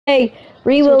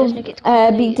we So will doesn't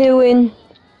get be doing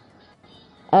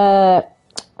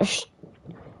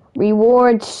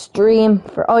reward stream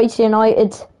for IT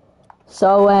United.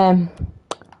 So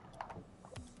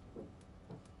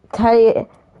tell you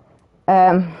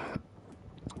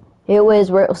who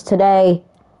is with us today.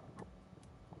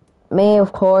 Me,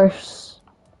 of course,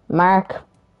 Mark,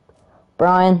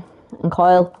 Brian, and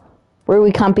Kyle.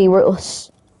 Rui can't be with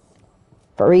us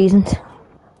for reasons.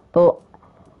 But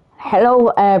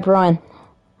hello, Brian,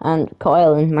 and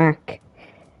Kyle, and Mark.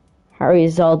 How are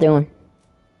you all doing?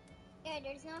 Yeah,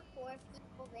 there's not 4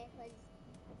 people because...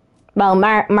 Well,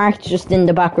 Mark's just in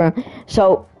the background.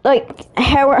 So, like,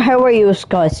 how are you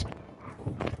guys?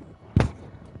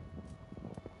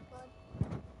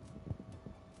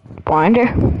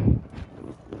 Blinder?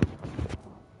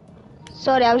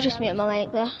 Sorry, I was just muting my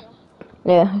mic there.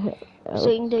 Yeah. So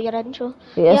you can do your intro.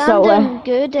 Yeah, so, I'm doing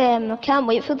good. I can't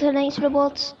wait for tonight's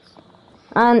rewards.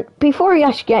 And before we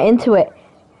actually get into it,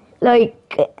 like,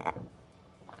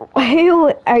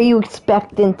 who are you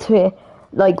expecting to,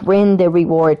 like, win the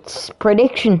rewards?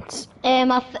 Predictions?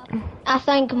 I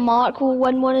think Mark will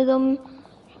win one of them.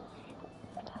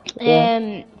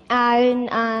 Yeah. Aaron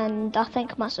and I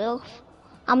think myself.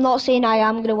 I'm not saying I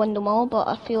am gonna win them all, but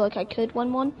I feel like I could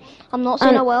win one. I'm not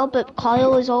saying I will, but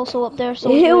Kyle is also up there,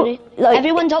 so is Who, Rudy. like-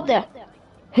 Everyone's up there.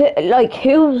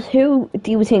 Who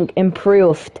do you think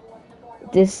improved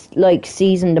this, like,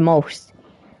 season the most?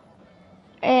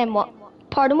 What?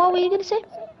 Pardon, what were you gonna say?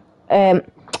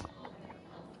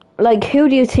 Like, who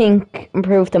do you think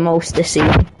improved the most this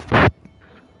season?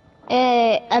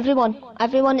 Everyone,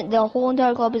 the whole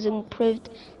entire club has improved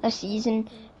this season.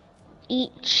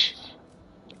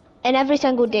 And every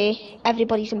single day,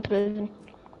 everybody's improving.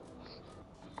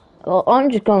 Well, I'm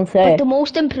just gonna say. But the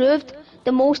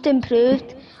most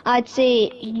improved, I'd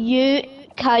say you,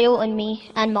 Kyle, and me,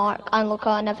 and Mark, and Luca,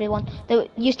 and everyone. There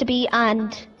used to be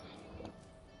and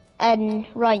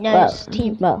right now it's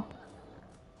team.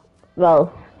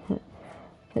 Well,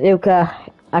 Luca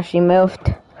actually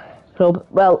moved club.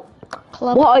 Well,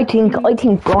 Club. what I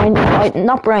think Brian,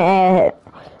 not Brian,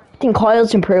 I think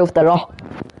Kyle's improved a lot.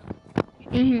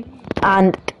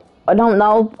 And I don't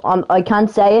know, I can't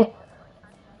say it.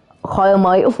 Kyle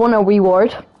might have won a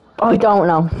reward. I don't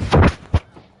know.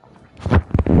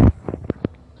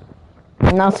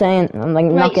 I'm not saying, I'm like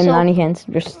not getting any hints.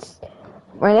 Just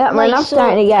we're not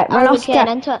starting it yet. We're not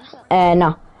getting into it.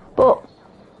 No, but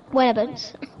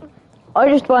Whereabouts? I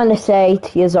just want to say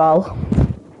to you all,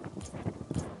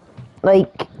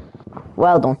 like,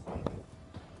 well done.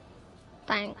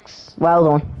 Thanks. Well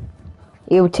done.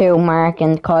 You too, Mark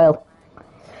and Kyle.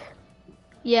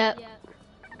 Yeah.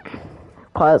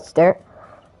 Kyle's there.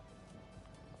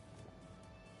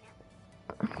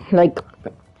 Like,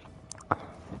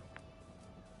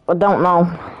 I don't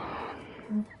know.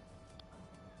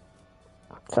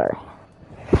 Sorry.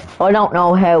 I don't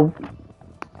know how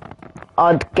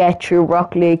I'd get through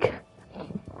Rock League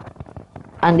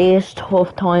and these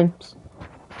tough times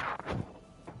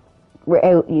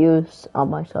without yous on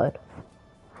my side.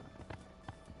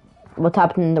 What's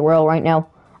happening in the world right now,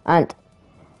 and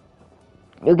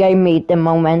you gave me the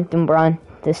momentum, Brian,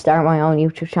 to start my own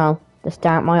YouTube channel, to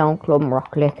start my own club in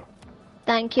Rock League.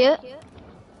 Thank you.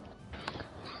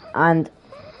 And,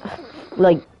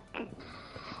 like,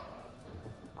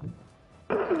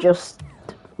 just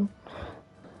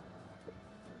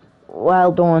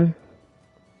well done,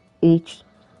 each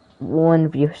one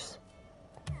of you.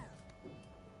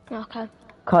 Okay.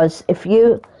 Because if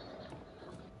you,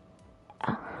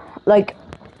 like,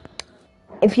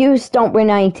 if you don't win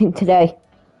anything today,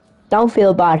 don't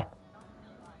feel bad.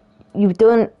 You've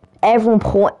done everyone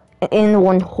put in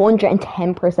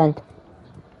 110%.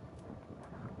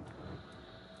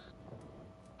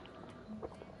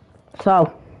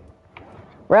 So,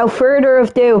 without further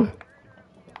ado,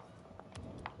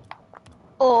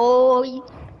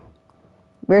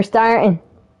 we're starting.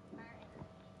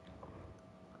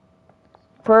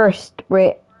 First,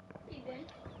 Wait,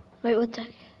 what the?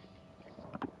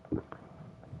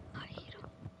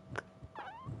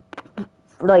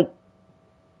 Like,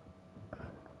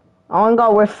 I want to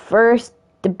go with first,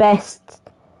 the best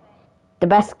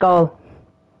goal.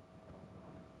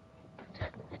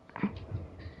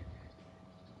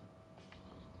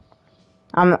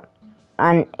 And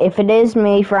if it is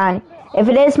me for any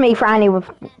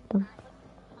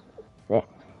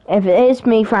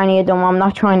of them, I'm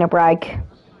not trying to brag.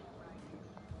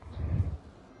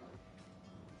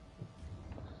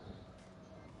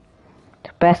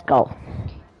 The best goal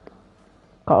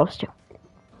goes to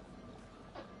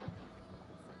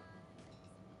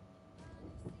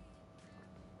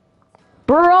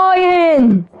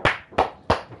Brian!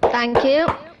 Thank you.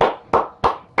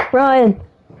 Brian,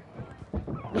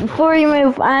 before you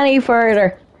move any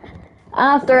further,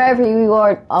 after every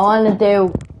reward, I want to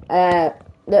do a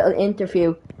little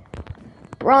interview.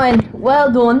 Brian,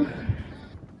 well done.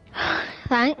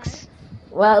 Thanks.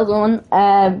 Well done.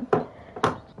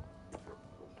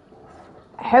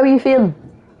 How are you feeling?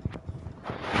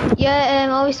 Yeah,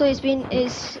 obviously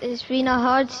it's been a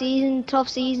hard season, tough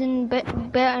season,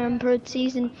 better improved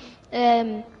season.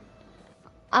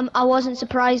 I wasn't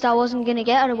surprised I wasn't gonna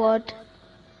get a reward.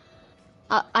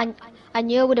 I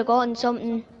knew I would have gotten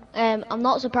something. I'm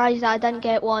not surprised that I didn't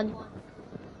get one.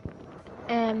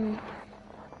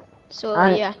 So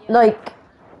And, yeah, like,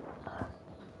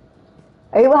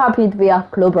 are you happy to be at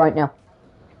the club right now?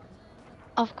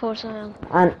 of course I am.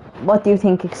 And what do you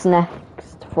think is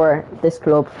next for this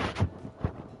club?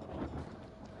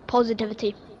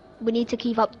 Positivity. We need to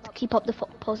keep up the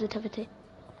positivity.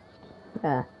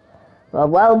 Yeah.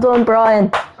 Well done,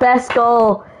 Brian. Best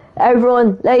goal.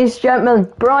 Everyone, ladies and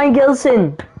gentlemen, Brian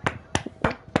Gilson.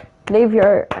 Leave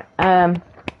your round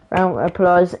of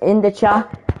applause in the chat.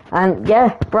 And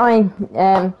yeah, Brian,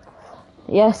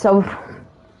 yeah, so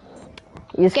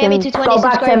you just Get me can to 20 go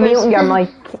back to subscribers. muting your mic.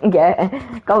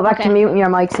 Yeah, go back to Okay. muting your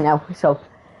mics now. So,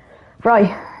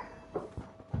 right,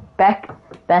 Beck,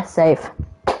 best save.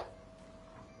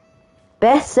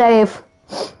 Best save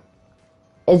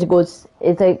is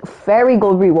a very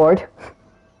good reward,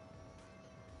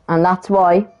 and that's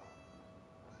why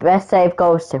best save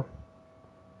goes to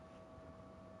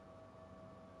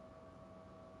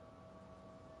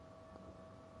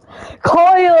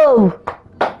Kyle.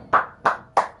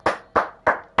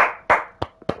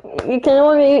 You can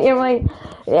unmute your mic.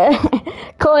 Yeah,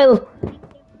 Kyle.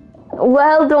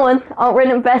 Well done on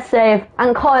winning best save,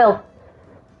 and Kyle.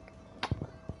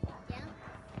 Yeah.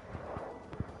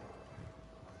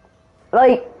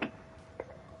 Like,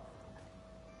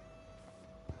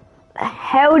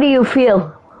 how do you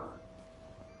feel?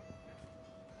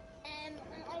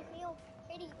 I feel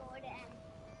pretty good.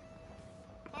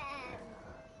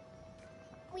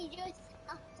 We just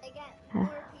have to get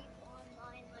more people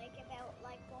online, like about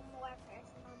like one more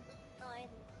person online,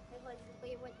 because we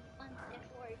would want it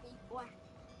for before.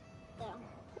 So.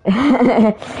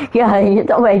 Yeah, you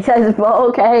don't make sense, but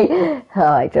okay.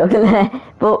 Alright, joking.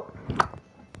 But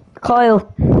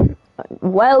Kyle,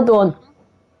 well done.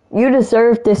 You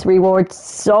deserve this reward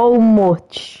so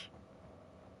much.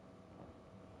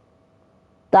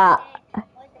 That Was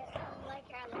it like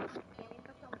our last game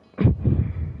or something?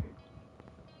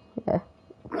 yeah.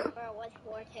 Or it was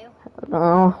 4-2?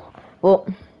 Oh, but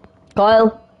Kyle,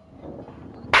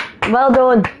 well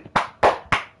done.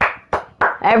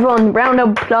 Everyone, round of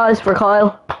applause for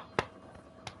Kyle.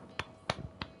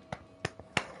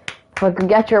 If I could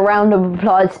get your round of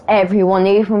applause, everyone,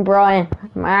 even Brian,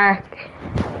 Mark.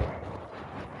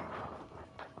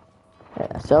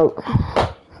 Yeah, so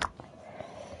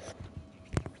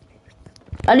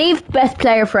I'll leave best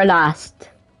player for last.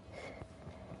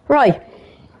 Right.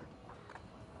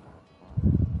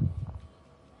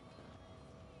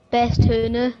 Best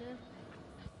tuner,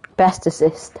 Best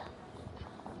assist.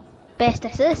 best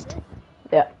assist.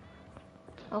 Yeah.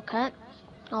 Okay,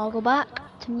 I'll go back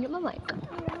to mute my mic.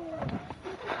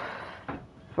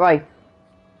 Right.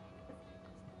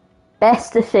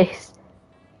 Best assist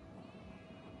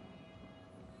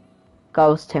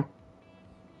goes to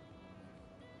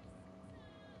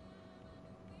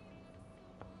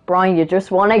Brian. You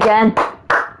just won again.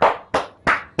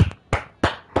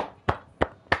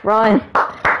 Brian.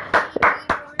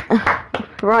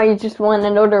 Brian, you just won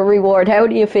another reward. How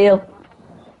do you feel?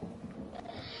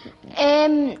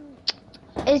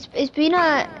 It's been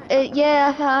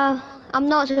I'm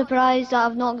not surprised that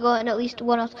I've not gotten at least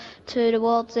one or two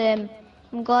rewards. I'm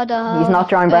glad I have. He's not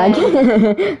trying brag.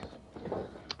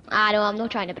 I know I'm not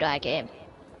trying to brag.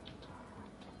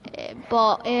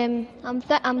 But I'm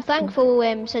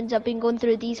thankful since I've been going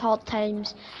through these hard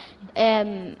times.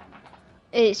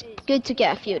 It's good to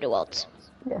get a few rewards.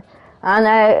 Yeah. And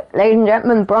ladies and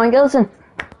gentlemen, Brian Gilson.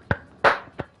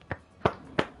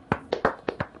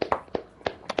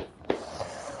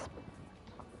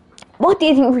 What do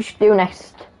you think we should do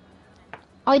next?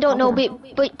 I don't know,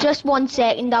 but just 1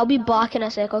 second. I'll be back in a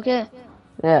sec, okay?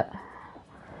 Yeah.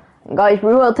 Guys,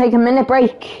 we will take a minute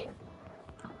break.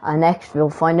 And next we'll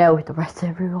find out the rest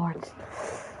of the rewards.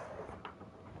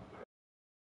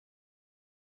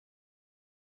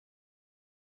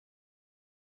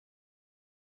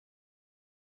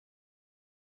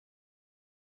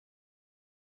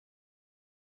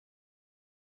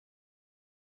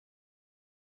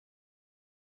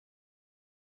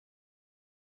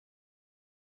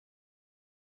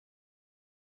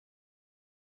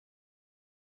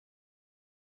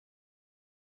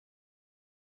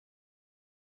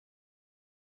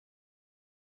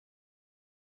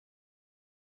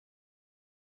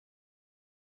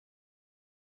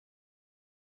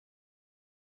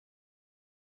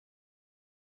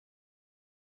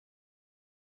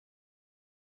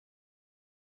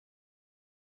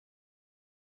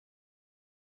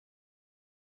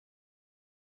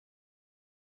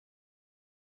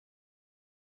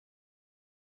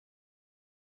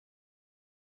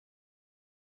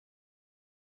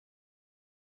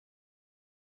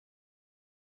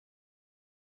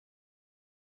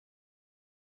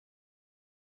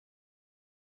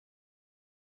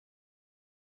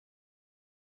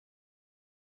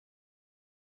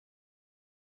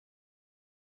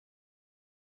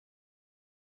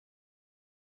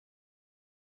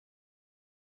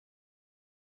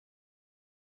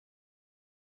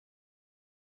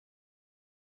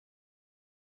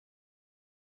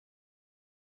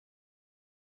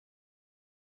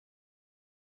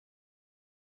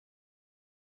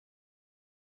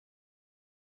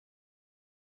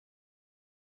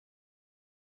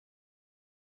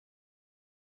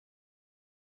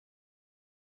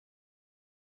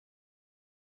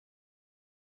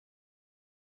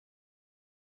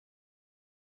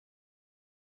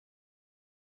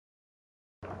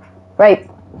 Right,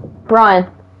 Brian.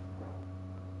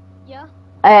 Yeah.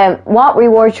 What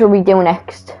reward should we do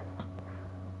next?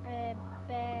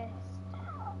 Best.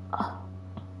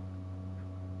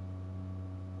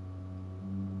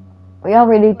 We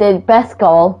already did best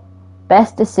goal,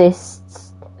 best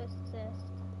assists, Best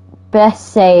assist.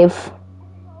 best save,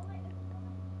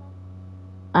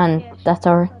 and Yeah, that's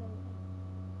our. sorry.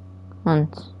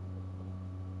 And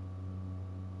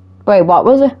wait, what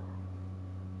was it?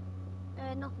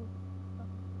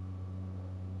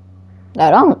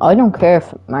 Nothing. I don't care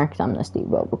if Mark's amnesty,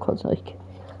 well, because like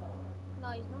No,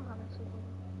 he's not having super.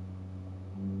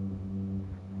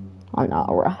 I'm not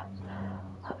alright.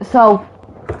 So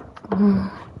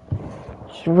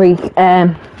should we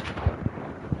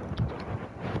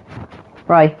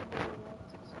right.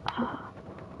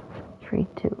 3,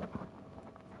 2.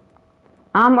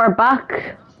 And we're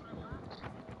back.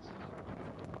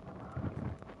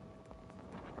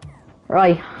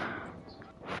 Right.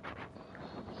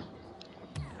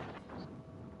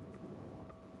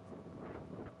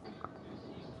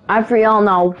 As we all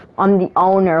know, I'm the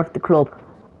owner of the club.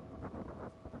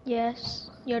 Yes,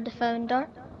 you're the founder.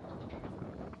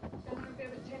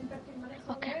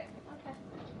 Okay.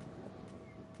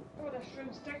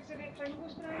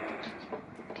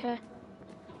 Okay.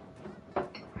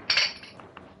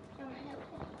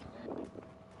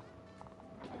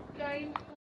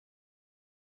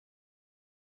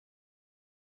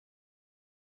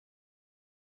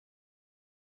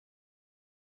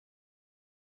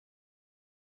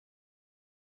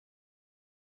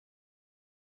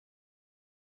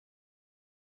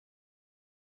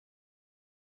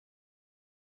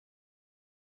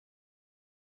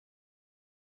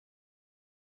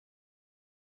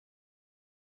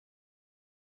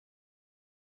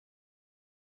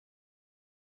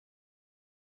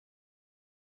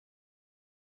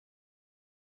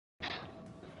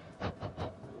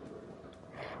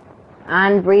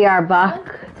 And we are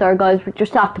back. Sorry guys, we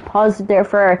just have to pause it there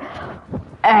for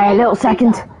a little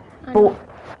second. But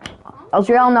as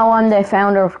you all know, I'm the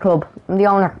founder of the club. I'm the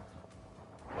owner.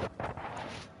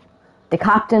 The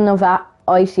captain of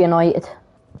Ice United.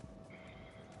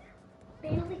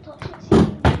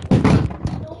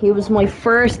 He was my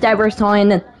first ever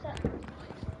signing.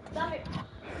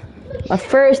 My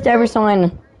first ever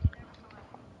signing.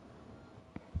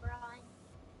 Brian.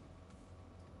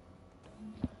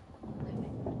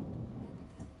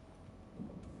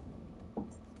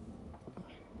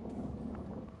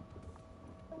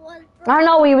 Was I don't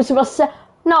know, he was supposed to say.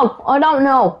 No, I don't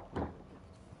know.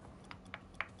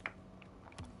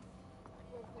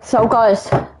 So guys,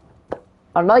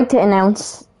 I'd like to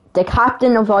announce the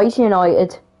captain of Ice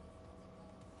United,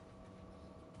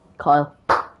 Kyle.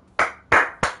 What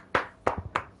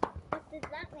does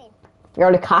that mean?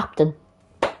 You're the captain.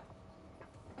 Do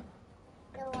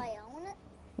I own it?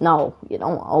 No, you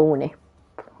don't own it.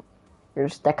 You're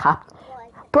just the captain. Well,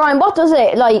 Brian, what does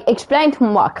it, like, explain to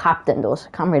him what a captain does.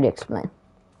 I can't really explain.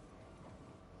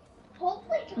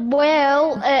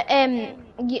 Well,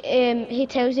 he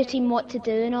tells the team what to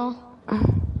do and all.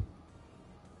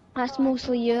 That's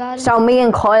mostly you, Adam. So me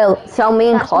and Kyle That's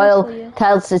mostly you.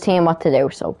 tells the team what to do,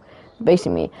 so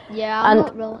basically me. Yeah, I'm and-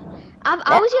 not really.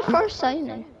 I was your first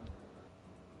signing.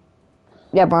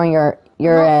 Yeah, Brian,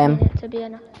 Not to be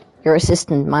honest. you're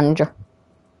assistant manager.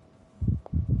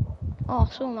 Oh,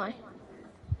 so am I.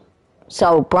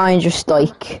 So Brian just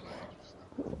like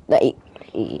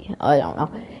I don't know.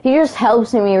 He just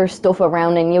helps me with stuff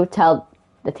around, and you tell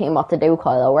the team what to do,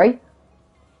 Kyle, right?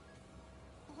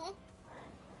 Mhm.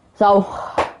 So,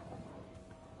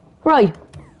 right,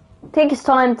 think it's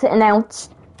time to announce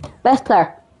best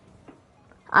player.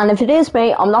 And if it is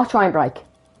me, I'm not trying to break.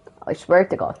 I swear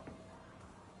to God.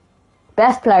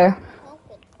 Best player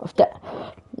Okay. of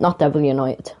not Devil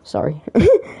United, sorry.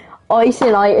 Ice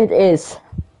United is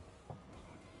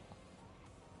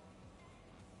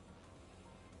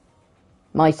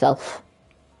myself.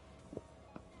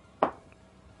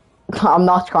 I'm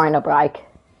not trying to brag.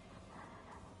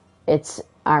 It's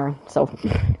Aaron, so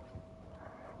But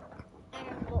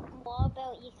what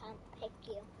about you can't pick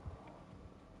you?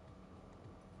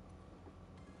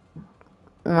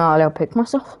 no, I'll pick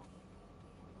myself.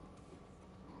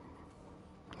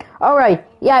 Alright,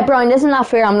 yeah, Brian, isn't that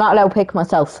fair? I'm not allowed to pick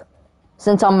myself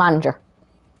since I'm manager.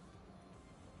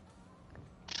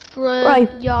 Right.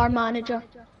 Your manager.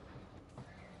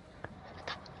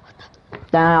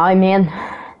 I mean,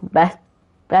 best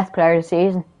player of the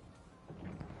season.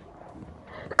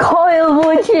 Kyle,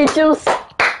 would you just...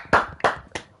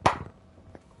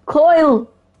 Kyle,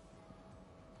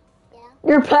 Yeah.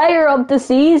 you're player of the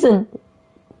season.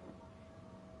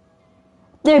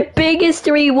 the biggest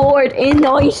reward in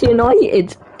Nice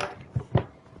United.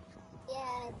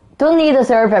 Yeah, Doesn't he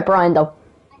deserve it, Brian, though?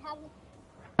 I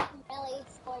haven't really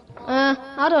scored one.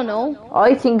 I don't know.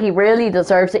 I think he really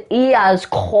deserves it. He has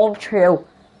come through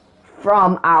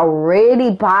from a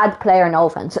really bad player, no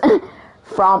offense,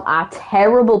 from a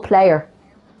terrible player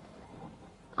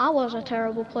I was a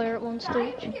terrible player at one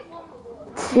stage.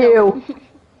 to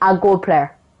a good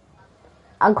player.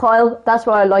 And Kyle, that's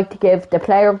what I like to give the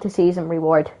player of the season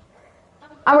reward.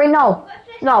 Oh wait, no,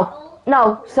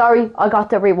 sorry, I got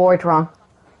the reward wrong.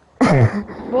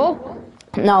 Whoa.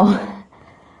 No.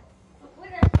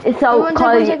 So One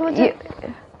Kyle, sec.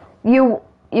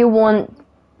 you won.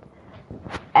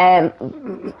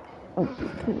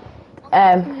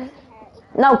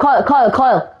 No,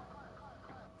 Kyle.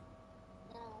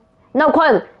 No,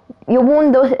 Kyle, you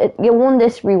won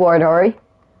this reward, alright?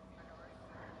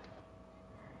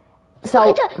 So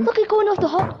Look at that. Look at going off the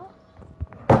hop.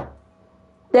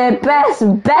 the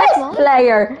best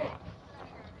player.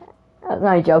 I'm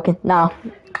not joking. No,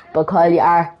 but Kyle, you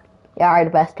are the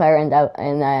best player in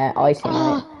Ice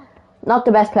United. Not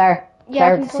the best player. Yeah,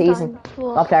 Player I of can the put season. that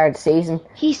in. Top player of the season.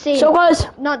 He's saying. So guys,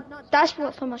 No, that's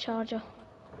what for my charger.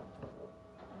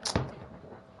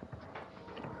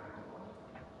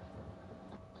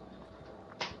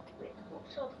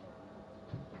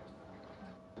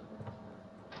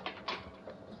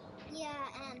 Yeah,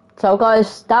 and So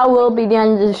guys, that will be the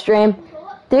end of the stream.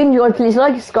 If you enjoyed, please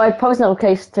like, subscribe, post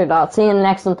notifications to that. See you in the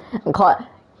next one. And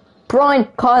Brian,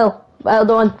 Kyle, well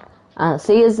done. And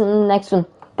see you in the next one.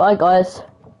 Bye guys.